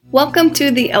Welcome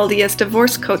to the LDS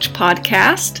Divorce Coach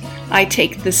podcast. I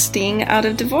take the sting out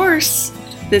of divorce.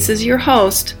 This is your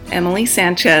host, Emily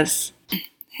Sanchez.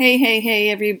 Hey,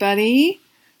 everybody.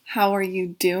 How are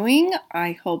you doing?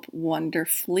 I hope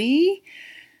wonderfully.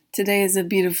 Today is a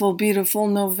beautiful, beautiful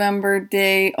November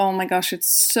day. Oh my gosh,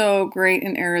 it's so great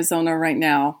in Arizona right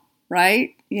now,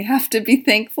 right? You have to be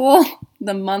thankful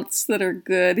the months that are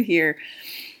good here.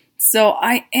 So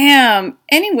I am.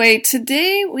 Anyway,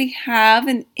 today we have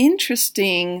an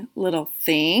interesting little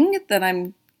thing that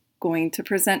I'm going to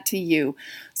present to you.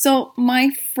 So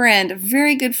my friend, a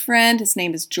very good friend, his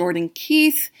name is Jordan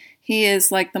Keith. He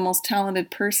is like the most talented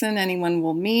person anyone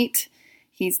will meet.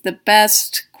 He's the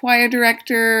best choir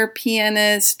director,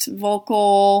 pianist,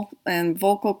 vocal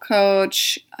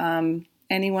coach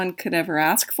anyone could ever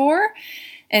ask for.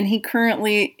 And he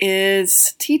currently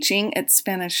is teaching at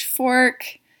Spanish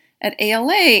Fork at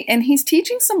ALA, and he's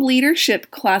teaching some leadership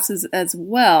classes as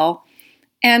well.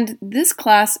 And this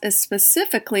class is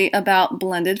specifically about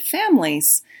blended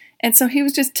families. And so he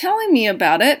was just telling me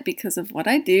about it because of what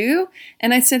I do.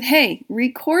 And I said, hey,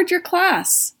 record your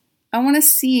class. I want to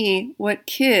see what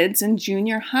kids in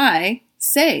junior high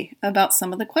say about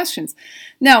some of the questions.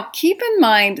 Now, keep in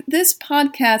mind, this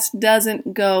podcast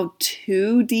doesn't go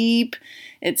too deep.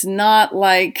 It's not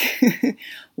like,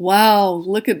 wow,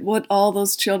 look at what all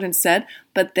those children said.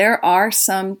 But there are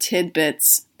some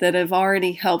tidbits that have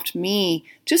already helped me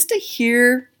just to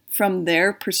hear from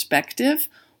their perspective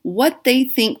what they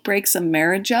think breaks a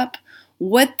marriage up,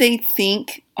 what they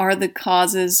think are the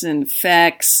causes and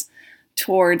effects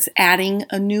towards adding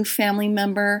a new family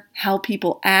member, how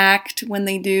people act when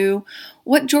they do.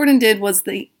 What Jordan did was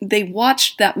they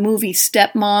watched that movie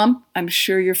Stepmom. I'm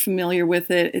sure you're familiar with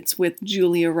it. It's with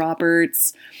Julia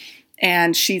Roberts,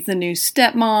 and she's the new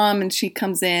stepmom, and she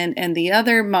comes in, and the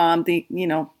other mom, the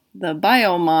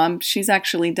bio mom, she's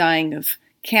actually dying of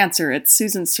cancer. It's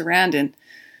Susan Sarandon.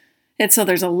 And so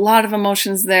there's a lot of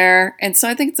emotions there. And so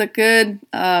I think it's a good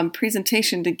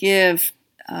presentation to give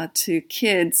to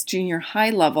kids, junior high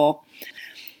level.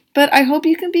 But I hope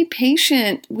you can be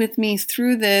patient with me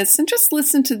through this and just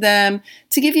listen to them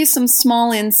to give you some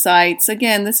small insights.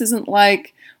 Again, this isn't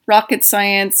like rocket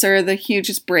science or the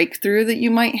hugest breakthrough that you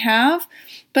might have,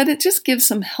 but it just gives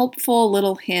some helpful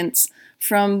little hints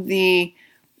from the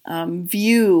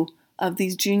view of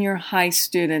these junior high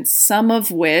students, some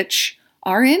of which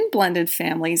are in blended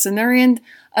families and they're in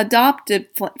adopted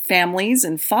families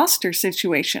and foster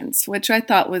situations, which I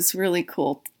thought was really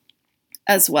cool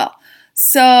as well.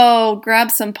 So grab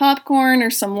some popcorn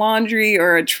or some laundry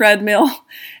or a treadmill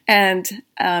and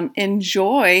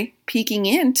enjoy peeking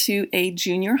into a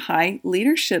junior high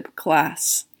leadership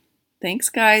class. Thanks,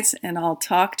 guys, and I'll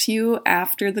talk to you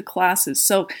after the classes.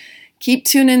 So keep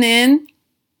tuning in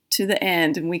to the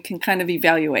end and we can kind of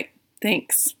evaluate.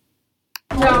 Thanks.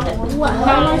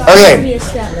 Okay,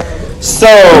 so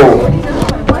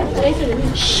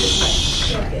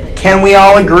can we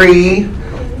all agree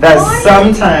that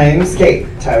sometimes,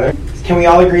 Tyler, can we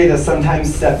all agree that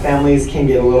sometimes step families can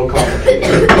get a little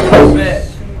complicated?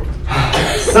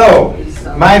 So,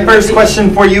 my first question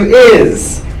for you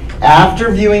is,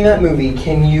 after viewing that movie,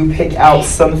 can you pick out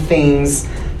some things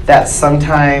that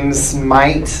sometimes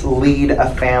might lead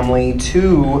a family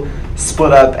to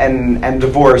split up and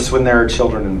divorce when there are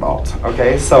children involved?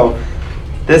 Okay, so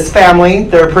this family,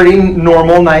 they're a pretty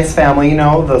normal, nice family,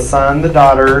 the son, the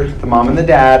daughter, the mom and the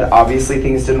dad. Obviously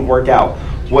things didn't work out.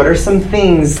 What are some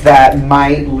things that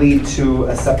might lead to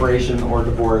a separation or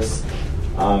divorce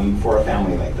for a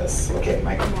family like this? Okay,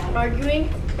 Mike.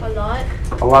 Arguing a lot.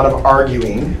 A lot of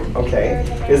arguing, okay.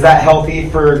 Is that healthy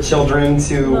for children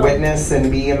to witness and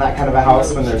be in that kind of a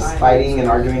house when there's fighting and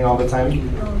arguing all the time?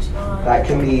 No, it's not. That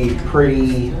can be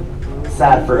pretty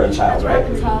sad for a child, right?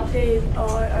 They argued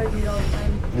all the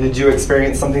time. Did you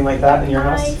experience something like that in your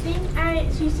house? I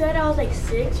think she said I was like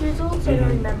 6 years old, so I don't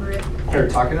remember it. Here,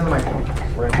 talking to the microphone.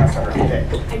 We're going to pass over. Okay.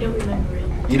 I don't remember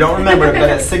it. You don't remember it, but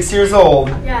at 6 years old.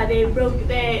 Yeah, they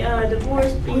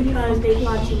divorced because they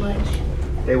fought too much.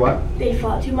 They what? They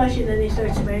fought too much and then they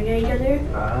started swearing at each other.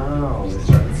 Oh, they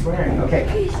started swearing.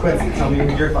 Okay, Quincy, tell me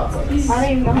your thoughts on this. I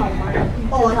don't even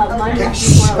know how mine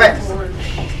is more like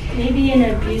maybe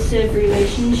an abusive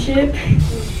relationship.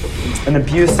 An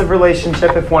abusive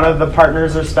relationship, if one of the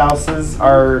partners or spouses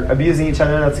are abusing each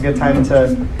other, that's a good time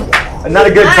to, not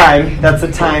a good time, that's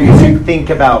a time to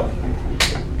think about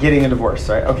getting a divorce,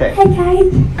 right? Okay. Hey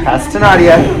guys. Pass to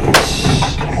Nadia.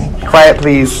 Shh. Quiet,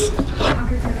 please.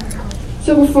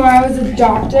 So before I was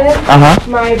adopted,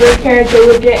 my birth parents, they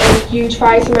would get in huge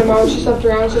fights, and my mom, she slept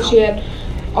around, so she had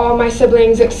all my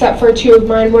siblings except for 2 of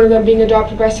mine, one of them being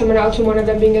adopted by someone else and one of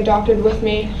them being adopted with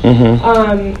me.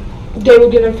 They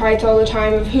would get in fights all the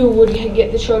time of who would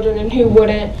get the children and who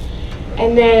wouldn't.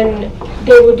 And then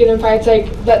they would get in fights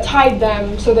let's hide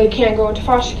them so they can't go into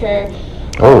foster care,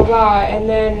 blah, blah, blah. And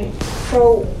then,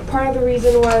 so part of the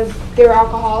reason was they were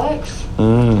alcoholics.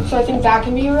 So I think that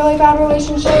can be a really bad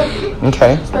relationship.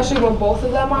 Okay. Especially when both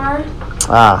of them are.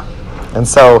 And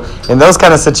so in those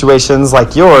kind of situations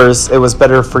like yours, it was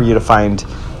better for you to find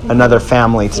another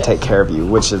family to take care of you,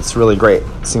 which is really great.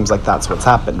 Seems like that's what's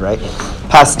happened, right?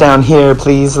 Pass down here,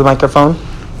 please, the microphone.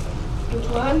 Which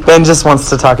one? Ben just wants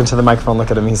to talk into the microphone. Look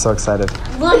at him. He's so excited.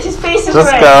 Look, his face is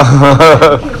Just red.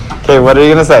 go. Okay, what are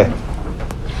you going to say?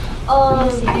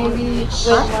 Maybe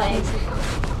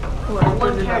when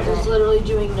one parent is literally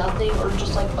doing nothing or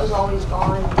just is always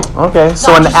gone. Okay,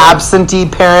 so an absentee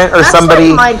parent or somebody.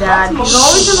 Like my dad. He's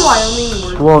always in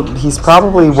Wyoming. Well, he's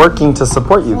probably working to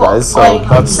support you guys, so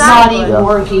that's not even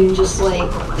working, just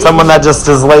someone that just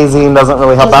is lazy and doesn't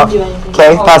really help out.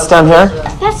 Okay, pass down here.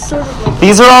 That's sort of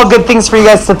These are all good things for you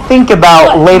guys to think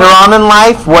about later on in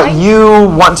life, what you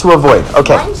want to avoid.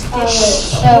 Okay.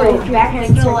 So back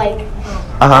to the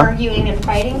arguing and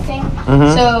fighting thing.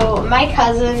 So my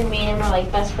cousin, me and him are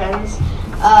best friends.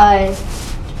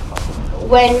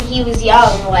 When he was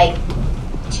young,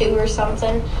 2 or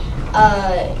something,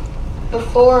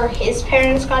 before his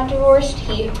parents got divorced,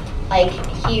 he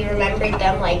remembered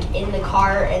them in the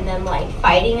car and them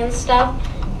fighting and stuff,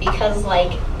 because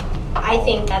I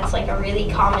think that's a really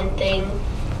common thing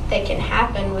that can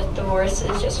happen with divorce,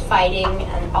 is just fighting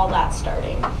and all that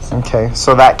starting. Okay,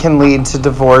 so that can lead to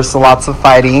divorce, lots of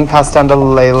fighting. Pass down to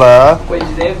Layla. Wait,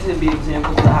 do they have to be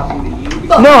examples that happen to you?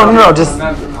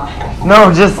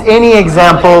 No, just any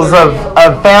examples of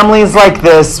families like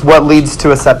this, what leads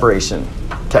to a separation.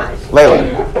 Okay,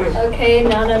 Layla. okay,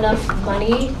 not enough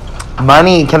money.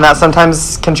 Money, can that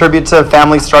sometimes contribute to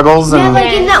family struggles and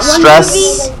in that one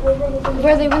stress? movie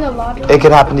where they win the lottery. It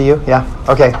could happen to you, yeah.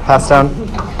 Okay, pass down.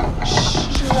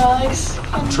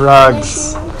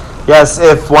 Drugs. Yes,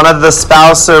 if one of the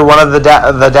spouse or one of the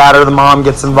dad or the mom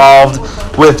gets involved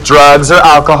with drugs or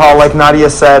alcohol, like Nadia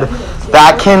said,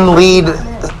 that can lead,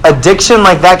 addiction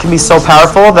like that can be so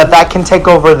powerful that can take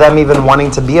over them even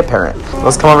wanting to be a parent.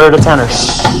 Let's come over to Tanner.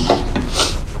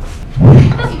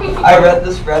 I read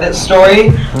this Reddit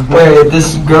story where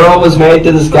this girl was married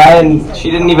to this guy and she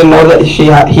didn't even know that he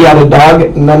had a dog,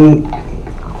 and then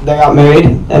they got married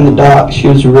and the dog, she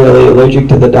was really allergic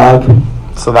to the dog.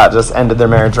 So that just ended their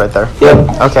marriage right there.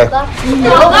 Yep. Okay.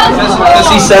 Because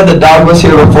he said the dog was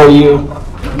here before you.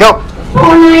 Go.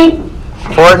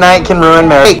 Fortnite can ruin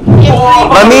marriage.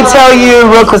 Let me tell you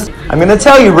real quick. I'm going to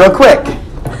tell you real quick.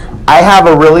 I have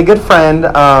a really good friend.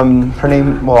 Her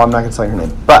name, well, I'm not going to tell you her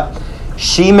name, but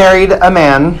she married a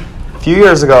man a few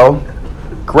years ago.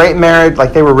 Great marriage,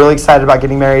 they were really excited about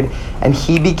getting married, and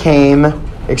he became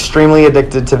extremely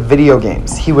addicted to video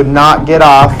games. He would not get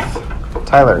off.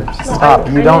 Tyler, stop.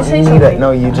 You don't need it.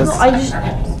 No, you just. I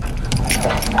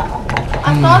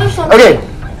thought of something. Okay.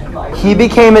 He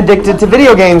became addicted to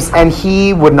video games, and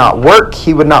he would not work.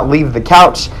 He would not leave the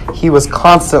couch. He was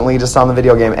constantly just on the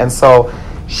video game. And so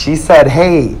she said,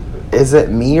 hey, is it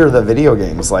me or the video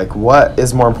games? What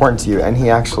is more important to you? And he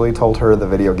actually told her the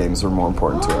video games were more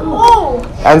important to her.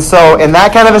 And so in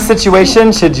that kind of a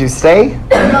situation, should you stay?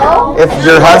 No. If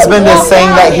your husband is saying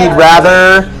that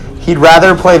he'd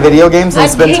rather play video games than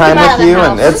spend time with you,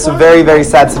 and it's a very, very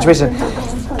sad situation.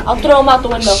 I'll throw him out the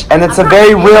window. And it's a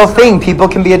very real thing. People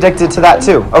can be addicted to that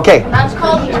too. Okay. That's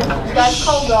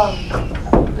called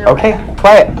Okay,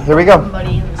 quiet. Here we go.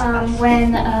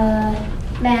 When a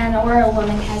man or a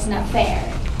woman has an affair.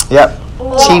 Yep.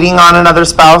 Cheating on another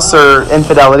spouse or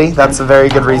infidelity. That's a very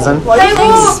good reason.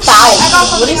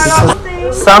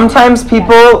 Sometimes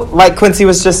people, like Quincy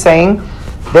was just saying,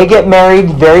 they get married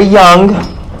very young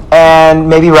and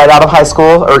maybe right out of high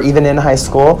school or even in high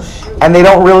school, and they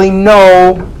don't really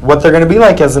know what they're going to be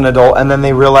like as an adult, and then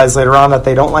they realize later on that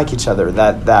they don't like each other,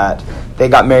 that they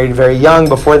got married very young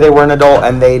before they were an adult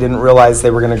and they didn't realize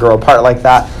they were going to grow apart like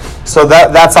that. So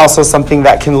that's also something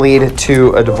that can lead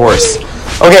to a divorce.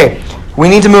 Okay, we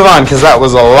need to move on because that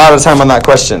was a lot of time on that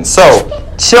question. So,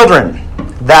 children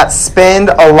that spend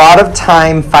a lot of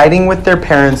time fighting with their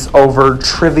parents over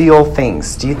trivial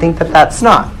things. Do you think that that's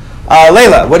not?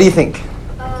 Layla, what do you think?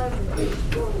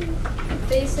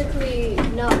 Basically,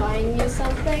 not buying you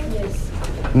something. Yes.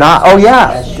 Oh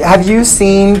yeah. Have you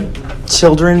seen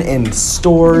children in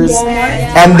stores?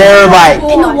 Yeah. And they're like,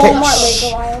 in the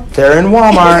Walmart, they're in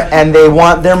Walmart and they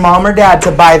want their mom or dad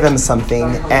to buy them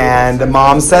something, and the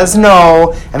mom says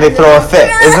no, and they throw a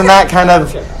fit. Isn't that kind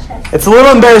of It's a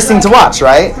little embarrassing to watch,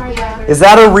 right? Is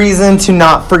that a reason to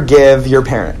not forgive your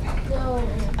parent?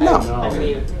 No.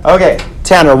 Okay,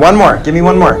 Tanner, one more. Give me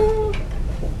one more.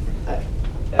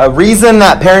 A reason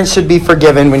that parents should be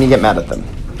forgiven when you get mad at them.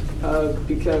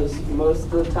 Because most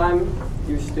of the time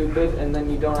you're stupid and then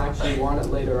you don't actually want it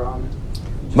later on.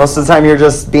 Most of the time you're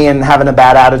just having a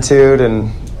bad attitude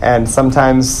and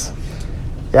sometimes,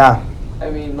 yeah. I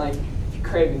mean, like,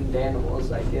 craving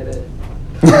Danimals, I get it.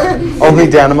 Only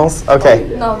Danimals?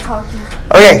 Okay. No talking.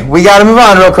 Okay, we got to move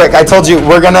on real quick. I told you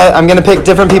I'm gonna pick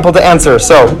different people to answer.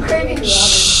 So,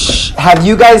 have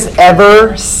you guys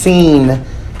ever seen,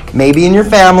 maybe in your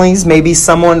families, maybe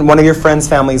one of your friends'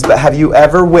 families, but have you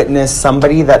ever witnessed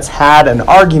somebody that's had an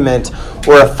argument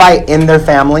or a fight in their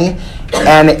family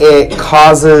and it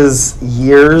causes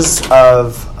years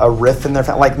of a rift in their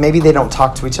family? Like maybe they don't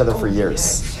talk to each other for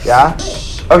years. Yeah?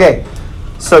 Okay.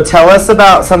 So tell us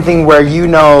about something where you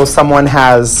know someone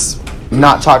has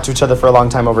not talked to each other for a long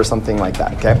time over something like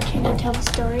that, okay? Can I tell the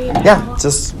story? Yeah,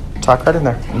 just talk right in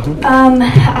there. Mm-hmm.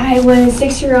 I was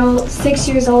 6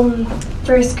 years old in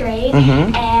first grade,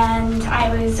 Mm-hmm. and I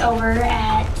was over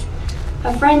at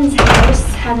a friend's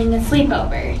house having a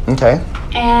sleepover. Okay.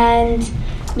 And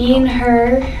me and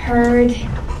her heard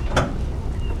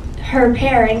her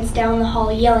parents down the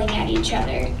hall yelling at each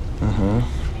other. Mm-hmm.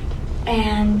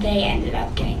 And they ended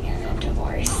up getting in a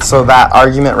divorce. So that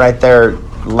argument right there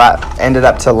ended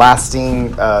up to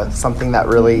lasting something that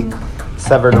really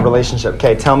severed a relationship.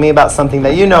 Okay, tell me about something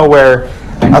that you know where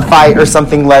a fight or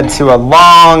something led to a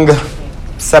long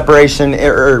separation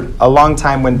or a long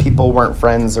time when people weren't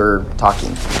friends or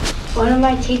talking. One of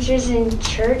my teachers in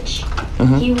church,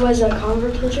 he was a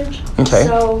convert to the church. Okay.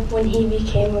 So when he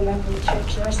became a member of the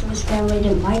church, the rest of his family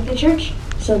didn't like the church,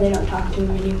 so they don't talk to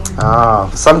him anymore.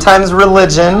 Oh, sometimes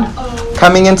religion,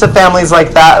 coming into families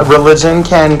like that, religion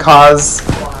can cause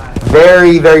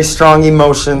very, very strong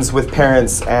emotions with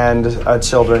parents and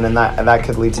children, and that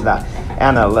could lead to that.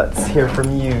 Anna, let's hear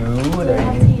from you.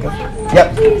 There you go.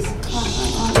 Yep.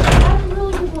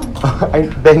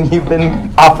 Then you've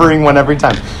been offering one every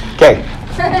time. Okay.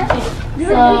 So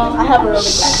I have a really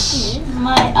bad.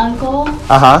 My uncle,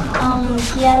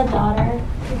 he had a daughter,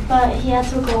 but he had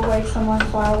to go work somewhere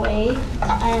far away,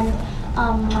 and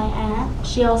my aunt,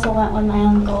 she also went with my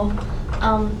uncle.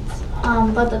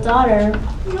 But the daughter,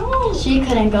 she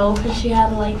couldn't go because she had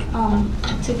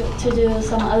to do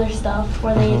some other stuff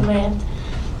where they lived,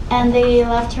 and they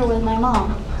left her with my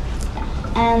mom.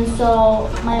 And so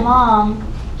my mom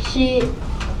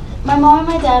and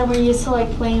my dad were used to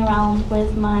playing around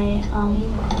with my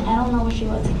I don't know what she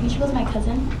was. I think she was my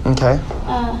cousin. Okay.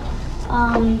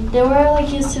 They were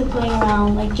used to playing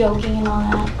around, joking and all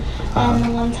that. And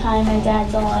then one time my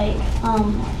dad's all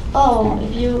oh,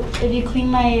 if you clean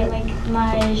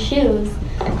my shoes,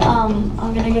 I'm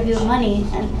gonna give you the money.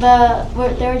 And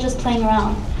they were just playing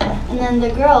around. And then the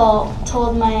girl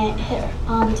told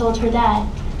her dad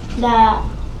that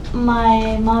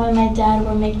my mom and my dad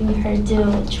were making her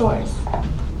do chores.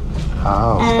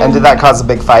 Oh, and did that cause a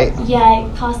big fight? Yeah,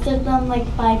 it costed them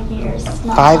 5 years.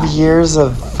 5 years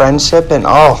of friendship and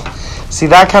see,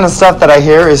 that kind of stuff that I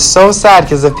hear is so sad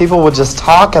because if people would just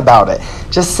talk about it,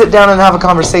 just sit down and have a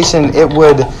conversation, it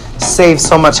would save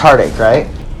so much heartache, right?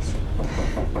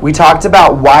 We talked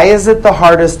about why is it the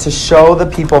hardest to show the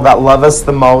people that love us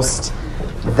the most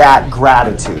that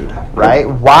gratitude, right?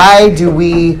 Why do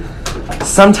we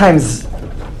sometimes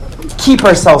keep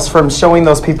ourselves from showing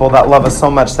those people that love us so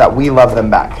much that we love them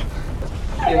back?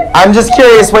 I'm just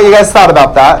curious what you guys thought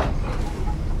about that.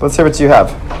 Let's hear what you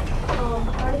have.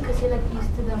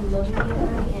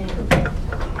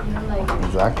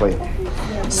 Exactly.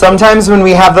 Sometimes when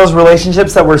we have those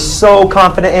relationships that we're so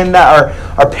confident in, that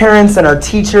our parents and our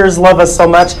teachers love us so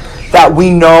much, that we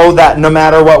know that no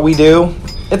matter what we do,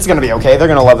 it's going to be okay. They're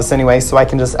going to love us anyway, so I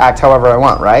can just act however I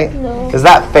want, right? No. Is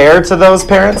that fair to those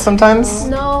parents sometimes?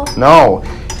 No. No.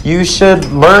 You should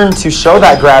learn to show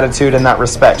that gratitude and that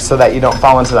respect so that you don't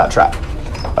fall into that trap.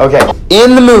 Okay.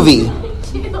 In the movie,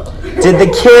 did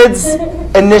the kids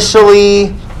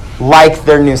initially like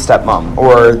their new stepmom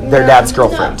or their dad's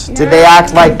girlfriend? Did they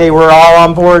act like they were all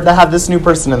on board to have this new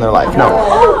person in their life?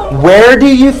 No. Where do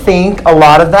you think a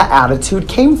lot of that attitude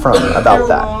came from about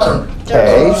that?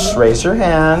 Okay, raise your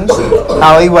hand.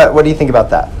 Hallie, what do you think about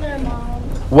that?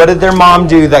 What did their mom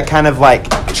do that kind of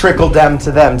trickled them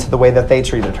to the way that they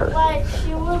treated her?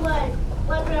 She would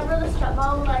whenever the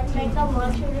stepmom would make them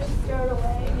lunch and just throw it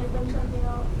away and give them something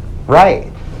else.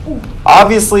 Right.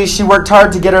 Obviously, she worked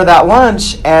hard to get her that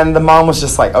lunch, and the mom was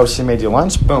just like, oh, she made you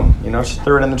lunch? Boom. She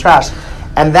threw it in the trash.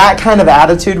 And that kind of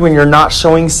attitude, when you're not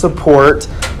showing support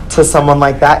to someone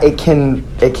like that, it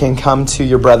can come to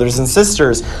your brothers and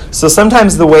sisters. So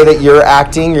sometimes the way that you're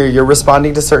acting or you're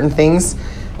responding to certain things,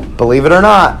 believe it or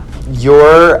not,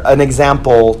 you're an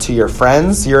example to your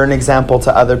friends, you're an example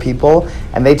to other people,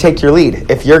 and they take your lead.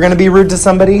 If you're going to be rude to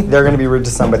somebody, they're going to be rude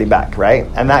to somebody back, right?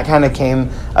 And that kind of came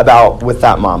about with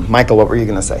that mom. Michael, what were you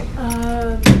going to say?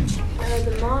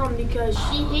 The mom, because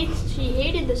she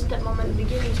hated the stepmom at the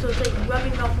beginning, so it's like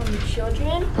rubbing off on the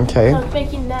children. Okay. So it's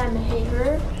making them hate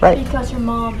her. Right. Because her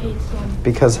mom hates them.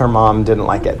 Because her mom didn't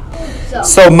like it.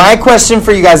 So my question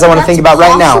for you guys I want to think about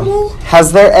right now.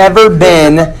 Has there ever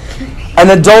been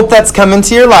an adult that's come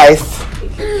into your life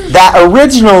that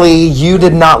originally you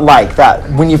did not like? That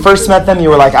when you first met them, you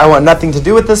were like, I want nothing to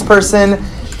do with this person.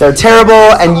 They're terrible.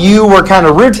 And you were kind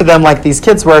of rude to them like these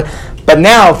kids were. But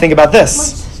now think about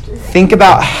this. Think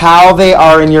about how they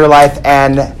are in your life,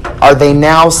 and are they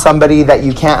now somebody that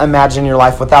you can't imagine your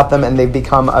life without them, and they've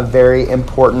become a very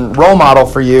important role model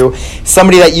for you,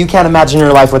 somebody that you can't imagine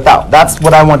your life without. That's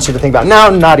what I want you to think about. Now,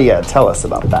 Nadia, tell us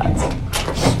about that.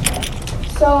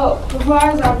 So before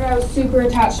I was out there, I was super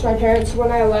attached to my parents.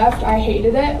 When I left, I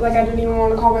hated it. Like, I didn't even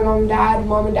want to call my mom and dad,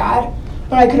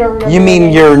 but I couldn't remember. You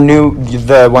mean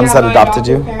the ones that adopted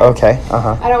you? Parents. Okay,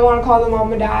 I don't want to call them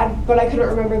mom and dad, but I couldn't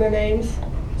remember their names.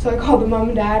 So I called them mom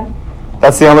and dad.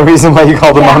 That's the only reason why you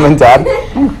called them mom and dad?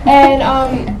 And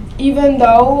even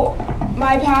though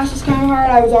my past was kind of hard,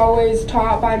 I was always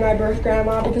taught by my birth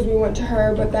grandma because we went to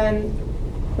her, but then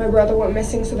my brother went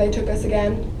missing, so they took us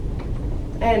again.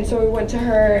 And so we went to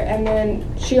her, and then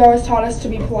she always taught us to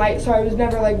be polite, so I was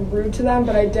never like rude to them,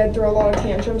 but I did throw a lot of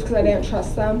tantrums because I didn't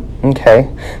trust them.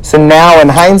 Okay. So now in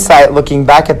hindsight, looking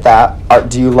back at that,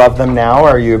 do you love them now?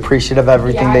 Are you appreciative of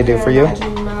everything they do for you?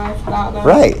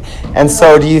 Right. And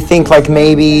so do you think like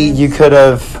maybe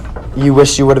you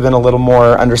wish you would have been a little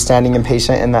more understanding and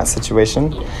patient in that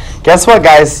situation? Guess what,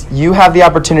 guys? You have the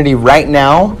opportunity right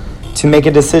now to make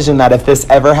a decision that if this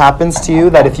ever happens to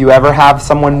you, that if you ever have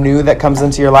someone new that comes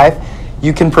into your life,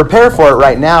 you can prepare for it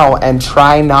right now and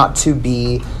try not to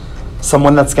be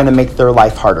someone that's going to make their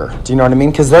life harder. Do you know what I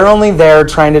mean? Because they're only there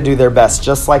trying to do their best,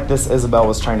 just like this Isabel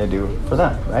was trying to do for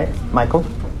them, right? Michael?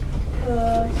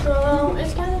 So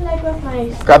it's kind of like with my...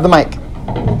 Grab the mic.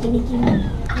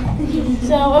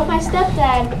 So with my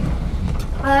stepdad,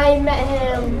 I met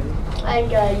him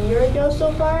like a year ago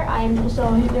so far.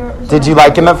 Did you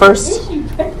like him at first?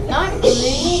 Not really,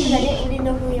 because I didn't really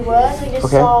know who he was. I just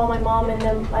saw my mom and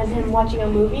him watching a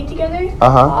movie together.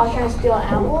 Trying to steal an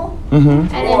animal.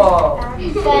 And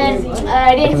then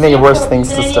I didn't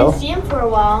see him for a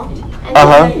while.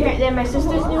 And then my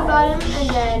sisters knew about him, and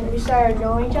then we started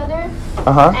knowing each other.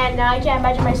 And now I can't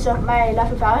imagine my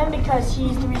life without him because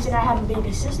he's the reason I have a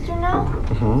baby sister now.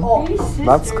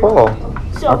 That's cool.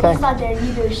 So he's not there,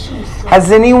 neither is she. So.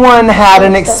 Has anyone had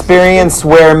an experience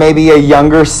where maybe a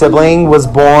younger sibling was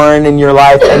born in your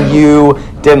life and you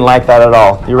didn't like that at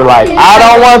all? You were like, I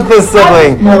don't want this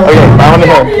sibling. Okay, I want to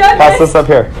hear. Pass this up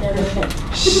here.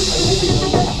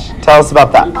 Tell us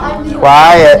about that.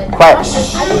 Quiet.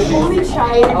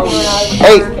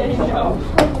 Hey.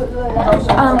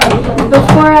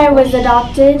 Before I was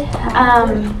adopted,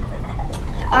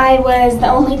 I was the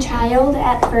only child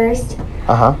at first.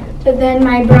 But then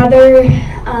my brother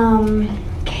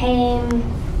came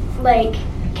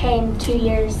 2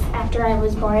 years after I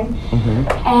was born,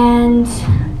 and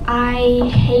I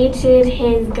hated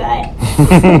his guts.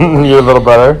 Your little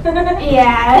brother?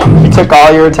 Yeah. He took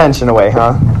all your attention away,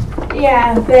 huh?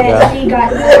 Yeah, but he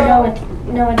got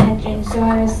no attention, so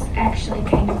I was actually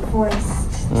kind of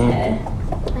forced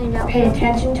to pay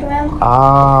attention to him.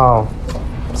 Oh,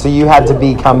 so you had to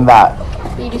become that.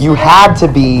 You had to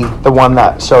be the one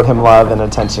that showed him love and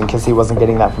attention because he wasn't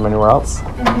getting that from anywhere else.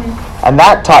 And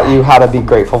that taught you how to be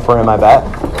grateful for him, I bet.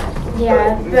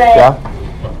 Yeah, but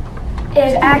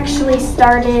it actually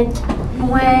started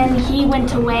when he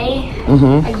went away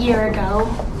a year ago.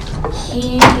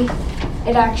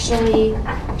 It actually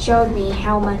showed me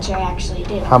how much I actually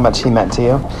did. How much he meant to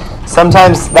you.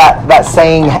 Sometimes that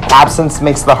saying, absence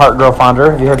makes the heart grow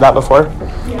fonder. You heard that before?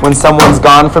 Yeah. When someone's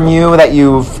gone from you that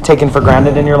you've taken for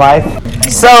granted in your life.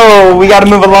 So we got to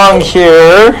move along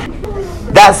here.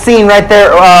 That scene right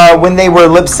there when they were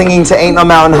lip singing to Ain't No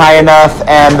Mountain High Enough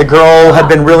and the girl had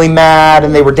been really mad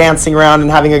and they were dancing around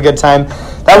and having a good time.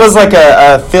 That was like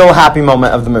a feel happy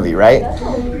moment of the movie, right?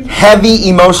 Heavy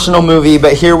emotional movie,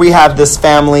 but here we have this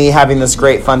family having this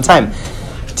great fun time.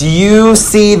 Do you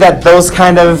see that those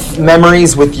kind of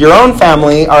memories with your own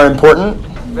family are important?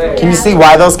 Can you see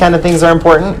why those kind of things are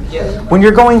important? When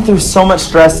you're going through so much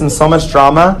stress and so much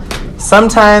drama,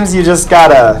 sometimes you just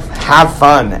gotta have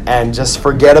fun and just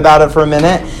forget about it for a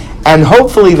minute And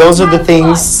hopefully those are the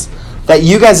things that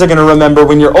you guys are going to remember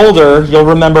when you're older. You'll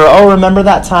remember, remember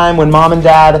that time when mom and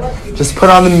dad just put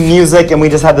on the music and we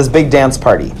just had this big dance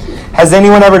party. Has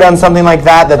anyone ever done something like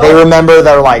that they remember,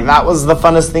 they're like, that was the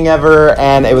funnest thing ever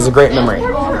and it was a great memory?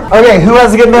 Okay, who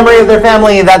has a good memory of their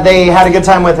family that they had a good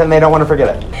time with and they don't want to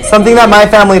forget it? Something that my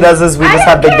family does is we just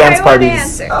have big dance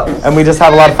parties. And we just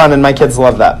have a lot of fun and my kids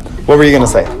love that. What were you going to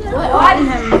say?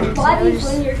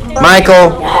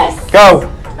 Michael, go.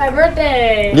 My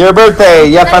birthday. Your birthday.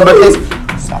 Yep, on birthdays.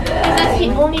 Stop.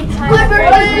 My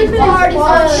birthday party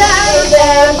on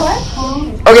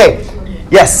Saturday. Okay.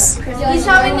 Yes. He's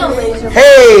having a laser.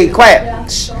 Hey, quiet.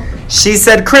 She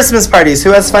said Christmas parties.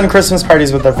 Who has fun Christmas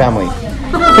parties with their family?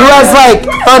 Who has like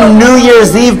fun New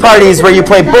Year's Eve parties where you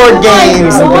play board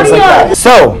games and things like that?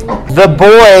 So, the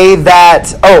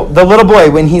little boy,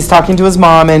 when he's talking to his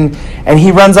mom and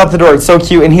he runs out the door, it's so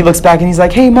cute, and he looks back and he's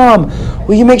like, hey mom,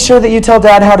 will you make sure that you tell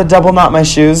dad how to double knot my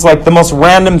shoes? Like the most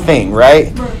random thing,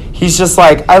 right? He's just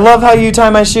like, I love how you tie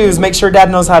my shoes. Make sure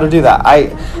dad knows how to do that.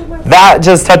 That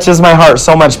just touches my heart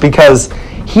so much because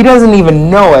he doesn't even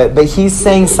know it, but he's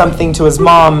saying something to his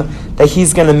mom that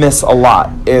he's going to miss a lot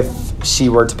if she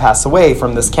were to pass away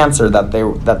from this cancer that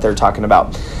they're talking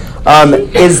about.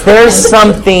 Is there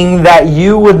something that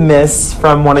you would miss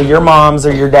from one of your moms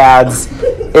or your dads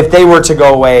if they were to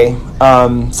go away?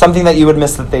 Something that you would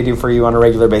miss that they do for you on a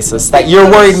regular basis that you're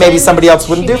worried maybe somebody else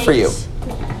wouldn't do for you?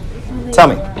 Tell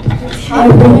me.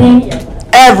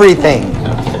 Everything.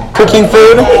 Cooking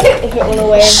food?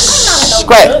 Shh,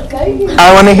 quiet.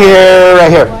 I want to hear right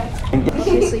here.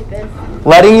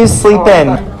 Letting you sleep in.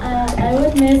 I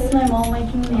would miss my mom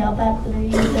waking me up at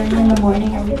 3:30 in the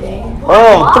morning every day.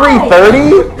 Oh,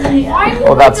 3:30?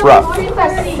 Oh, that's rough.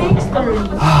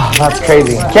 That's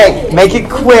crazy. Okay, make it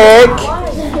quick.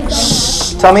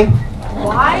 Shh, tell me.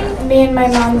 Me and my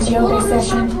mom's yoga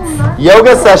sessions.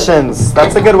 Yoga sessions.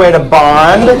 That's a good way to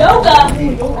bond. Yoga.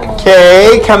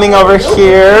 Okay, coming over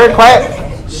here. Quiet.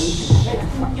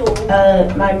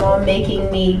 My mom making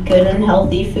me good and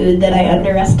healthy food that I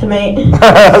underestimate.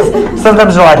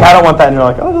 Sometimes you're like, I don't want that, and you're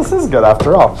like, oh, this is good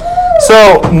after all.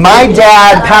 So my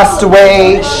dad passed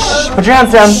away. Shh, put your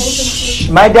hands down. Shh.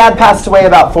 My dad passed away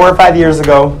about 4 or 5 years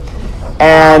ago,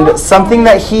 and something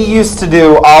that he used to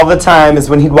do all the time is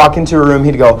when he'd walk into a room,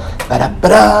 he'd go,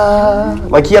 ba-da-ba-da.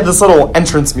 Like he had this little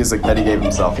entrance music that he gave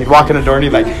himself. He'd walk in a door and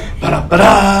he'd be like,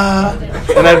 ba-da-ba-da.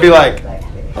 And I'd be like,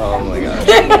 oh my gosh.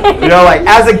 You know, like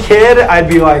as a kid, I'd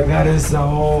be like, that is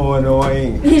so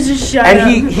annoying. He's just shut up.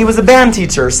 And he was a band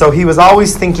teacher, so he was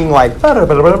always thinking like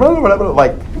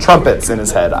trumpets in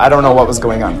his head. I don't know what was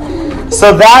going on.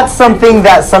 So that's something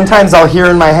that sometimes I'll hear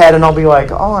in my head and I'll be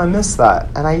like, oh, I miss that.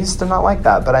 And I used to not like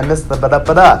that, but I miss the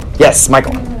ba-da-ba-da. Yes,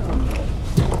 Michael.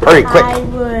 Hurry, quick. I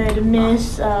would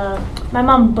miss my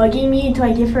mom bugging me until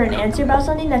I give her an answer about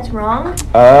something that's wrong.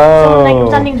 Oh. So, like,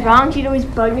 if something's wrong, she'd always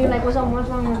bug me, like, what's wrong?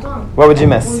 What would you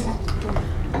miss?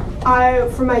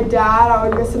 For my dad, I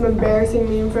would miss him embarrassing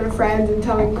me in front of friends and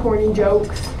telling corny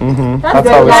jokes. Mm-hmm. That's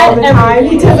always all the time.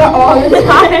 He does it all the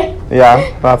time. Yeah,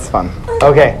 that's fun.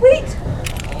 Okay. Wait.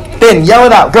 Finn, yell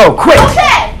it out. Go, quick.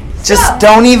 Okay. Just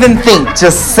don't even think.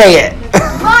 Just say it.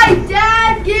 My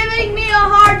dad giving me a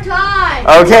hard time.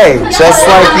 Okay, just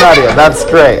like Nadia. That's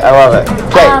great. I love it.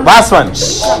 Okay, last one.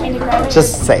 Shh.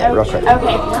 Just say it real quick.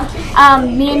 Okay.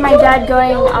 Me and my dad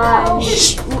going on.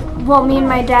 Well, me and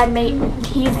my dad my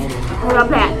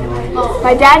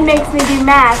dad makes me do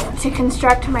math to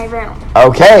construct my room.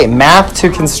 Okay, math to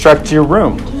construct your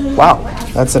room. Wow,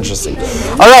 that's interesting.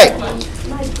 All right.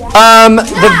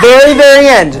 The very, very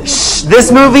end. Shh.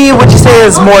 This movie, would you say,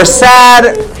 is more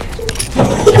sad?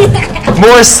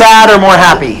 More sad or more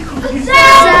happy?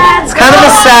 Sad. It's kind of a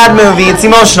sad movie. It's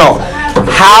emotional.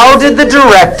 How did the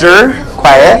director...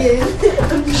 Quiet.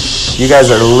 Shh, you guys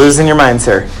are losing your minds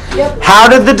here. How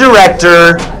did the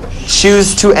director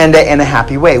choose to end it in a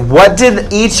happy way? What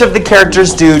did each of the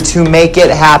characters do to make it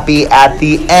happy at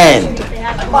the end?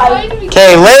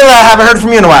 Okay, Layla, I haven't heard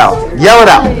from you in a while. Yell it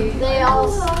out.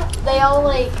 They all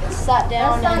like sat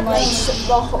down and like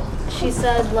she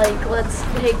said like let's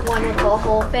take one with the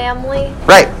whole family.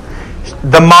 Right.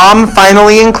 The mom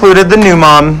finally included the new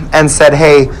mom and said,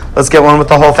 hey, let's get one with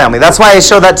the whole family. That's why I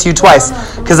showed that to you twice,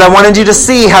 because I wanted you to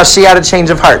see how she had a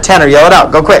change of heart. Tanner, yell it out.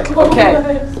 Go quick.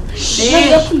 Okay.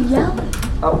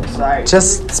 Oh, sorry.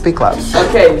 Just speak loud.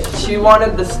 Okay, she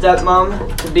wanted the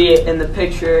stepmom to be in the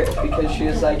picture because she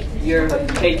was like, you're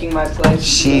taking my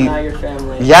place, you're not your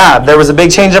family. Yeah, there was a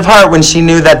big change of heart when she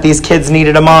knew that these kids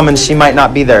needed a mom and she might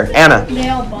not be there. Anna. They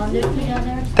all bonded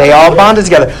together. They all bonded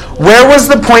together. Where was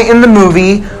the point in the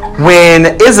movie When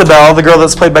Isabel, the girl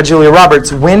that's played by Julia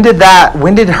Roberts, when did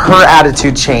her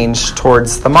attitude change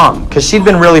towards the mom? Because she'd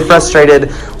been really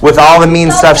frustrated with all the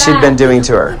mean stuff she'd been doing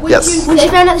to her. Yes. When she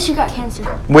found out that she got cancer.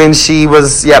 When she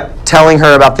was, telling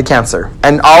her about the cancer.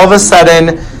 And all of a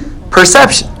sudden,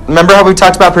 perception. Remember how we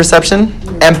talked about perception?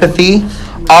 Empathy.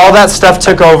 All that stuff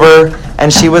took over,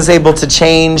 and she was able to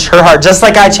change her heart. Just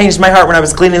like I changed my heart when I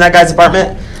was cleaning that guy's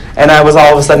apartment, and I was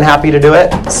all of a sudden happy to do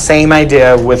it. Same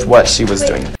idea with what she was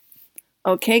doing.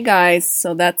 Okay, guys,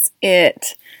 so that's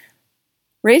it.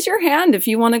 Raise your hand if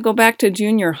you want to go back to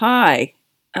junior high.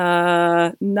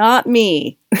 Not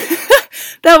me.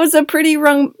 That was a pretty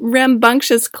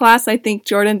rambunctious class. I think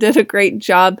Jordan did a great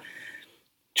job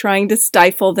trying to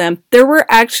stifle them. There were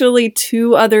actually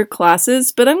 2 other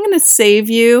classes, but I'm going to save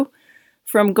you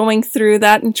from going through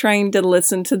that and trying to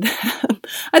listen to them.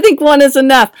 I think 1 is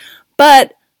enough.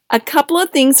 But a couple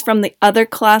of things from the other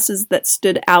classes that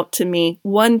stood out to me.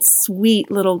 One sweet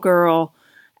little girl,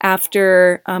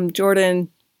 after Jordan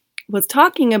was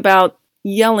talking about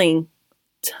yelling,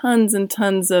 tons and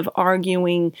tons of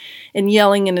arguing and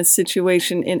yelling in a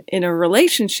situation in a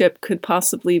relationship could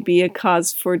possibly be a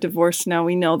cause for divorce. Now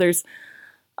we know there's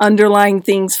underlying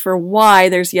things for why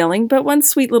there's yelling, but one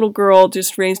sweet little girl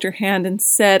just raised her hand and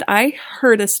said, I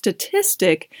heard a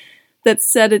statistic that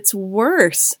said it's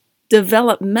worse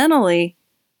developmentally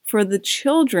for the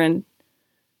children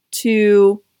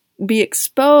to be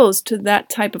exposed to that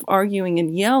type of arguing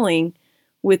and yelling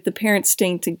with the parents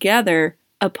staying together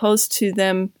opposed to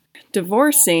them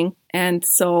divorcing. And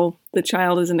so the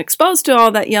child isn't exposed to all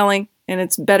that yelling, and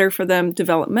it's better for them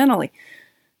developmentally.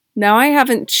 Now, I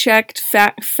haven't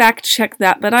fact-checked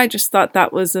that, but I just thought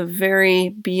that was a very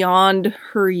beyond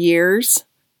her years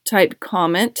type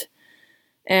comment.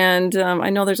 And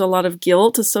I know there's a lot of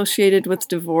guilt associated with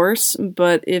divorce,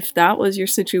 but if that was your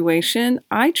situation,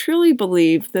 I truly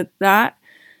believe that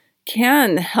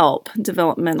can help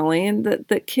developmentally, and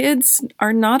that kids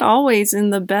are not always in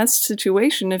the best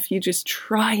situation if you just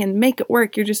try and make it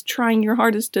work. You're just trying your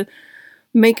hardest to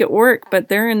make it work, but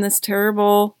they're in this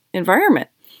terrible environment.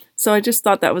 So I just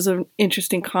thought that was an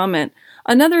interesting comment.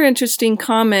 Another interesting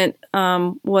comment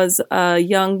was a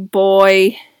young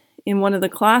boy in one of the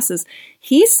classes.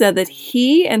 He said that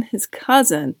he and his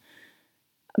cousin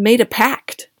made a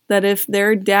pact that if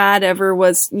their dad ever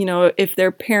was, if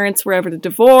their parents were ever to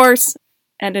divorce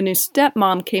and a new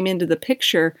stepmom came into the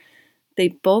picture, they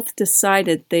both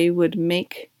decided they would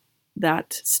make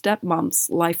that stepmom's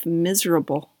life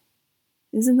miserable.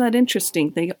 Isn't that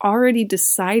interesting? They already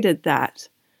decided that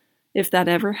if that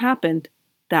ever happened,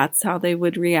 that's how they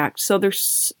would react. So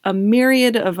there's a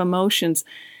myriad of emotions,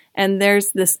 and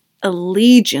there's this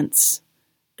allegiance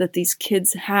that these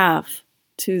kids have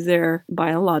to their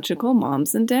biological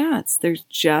moms and dads. There's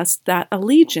just that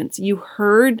allegiance. You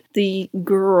heard the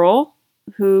girl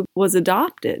who was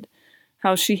adopted,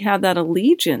 how she had that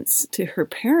allegiance to her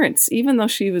parents, even though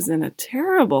she was in a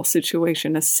terrible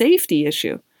situation, a safety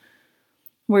issue,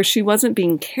 where she wasn't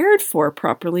being cared for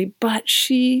properly, but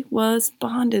she was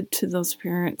bonded to those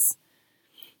parents.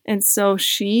 And so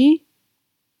she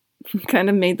kind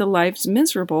of made the lives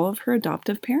miserable of her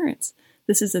adoptive parents.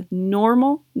 This is a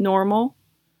normal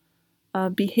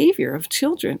behavior of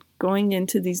children going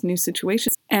into these new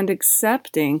situations and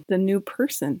accepting the new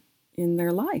person in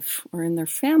their life or in their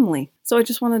family. So I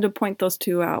just wanted to point those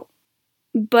 2 out.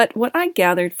 But what I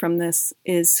gathered from this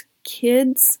is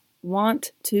kids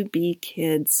want to be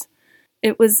kids.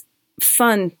 It was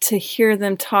fun to hear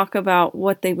them talk about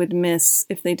what they would miss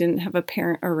if they didn't have a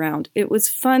parent around. It was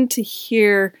fun to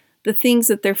hear the things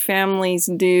that their families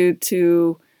do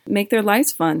to make their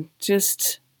lives fun.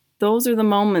 Just those are the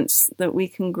moments that we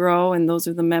can grow, and those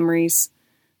are the memories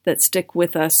that stick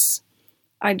with us.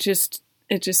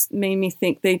 It just made me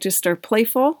think they just are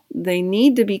playful. They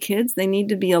need to be kids. They need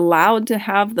to be allowed to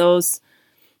have those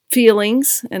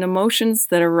feelings and emotions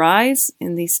that arise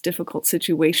in these difficult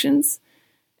situations,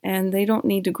 and they don't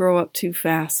need to grow up too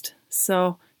fast.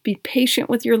 So be patient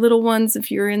with your little ones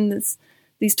if you're in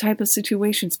these type of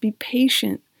situations. Be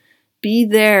patient. Be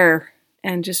there.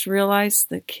 And just realize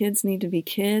that kids need to be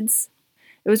kids.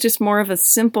 It was just more of a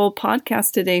simple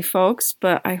podcast today, folks,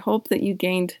 but I hope that you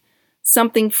gained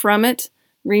something from it.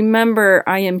 Remember,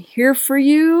 I am here for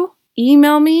you.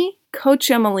 Email me,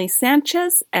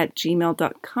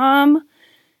 CoachEmilySanchez@gmail.com.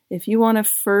 If you want to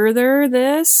further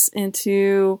this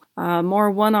into more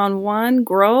one-on-one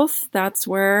growth, that's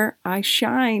where I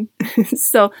shine.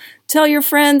 So tell your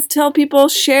friends, tell people,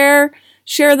 share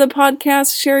the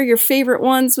podcast, share your favorite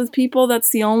ones with people.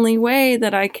 That's the only way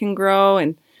that I can grow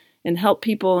and help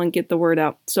people and get the word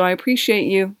out. So I appreciate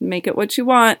you. Make it what you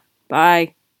want.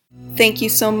 Bye. Thank you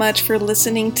so much for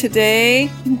listening today.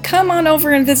 Come on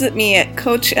over and visit me at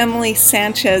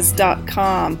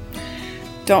CoachEmilySanchez.com.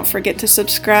 Don't forget to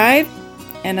subscribe,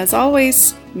 and as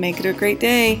always, make it a great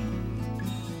day.